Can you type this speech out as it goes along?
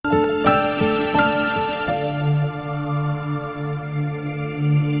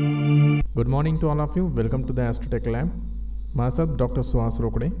morning to all of you. Welcome to the Astrotech Lab. Myself, Dr. Suhas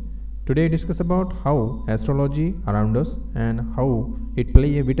Rokde. Today, discuss about how astrology around us and how it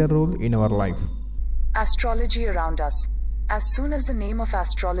play a vital role in our life. Astrology around us. As soon as the name of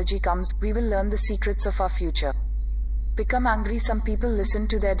astrology comes, we will learn the secrets of our future. Become angry. Some people listen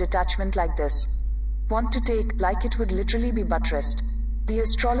to their detachment like this. Want to take, like it would literally be buttressed. The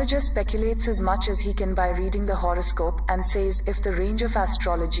astrologer speculates as much as he can by reading the horoscope and says if the range of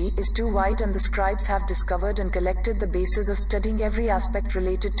astrology is too wide and the scribes have discovered and collected the basis of studying every aspect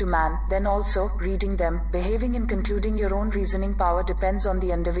related to man, then also, reading them, behaving and concluding your own reasoning power depends on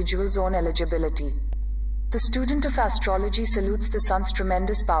the individual's own eligibility. The student of astrology salutes the sun's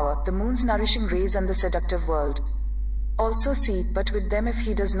tremendous power, the moon's nourishing rays and the seductive world. Also see, but with them if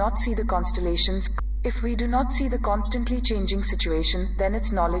he does not see the constellations, if we do not see the constantly changing situation, then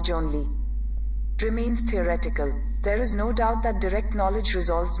it's knowledge only. Remains theoretical. There is no doubt that direct knowledge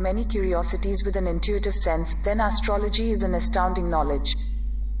resolves many curiosities with an intuitive sense, then astrology is an astounding knowledge.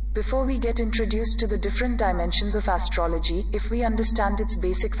 Before we get introduced to the different dimensions of astrology, if we understand its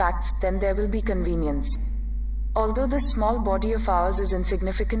basic facts, then there will be convenience. Although this small body of ours is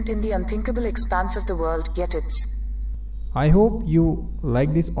insignificant in the unthinkable expanse of the world, yet it's. I hope you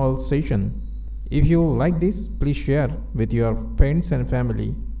like this all session. If you like this, please share with your friends and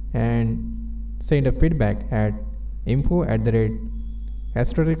family and send a feedback at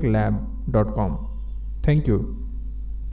info@astrotechlab.com. Thank you.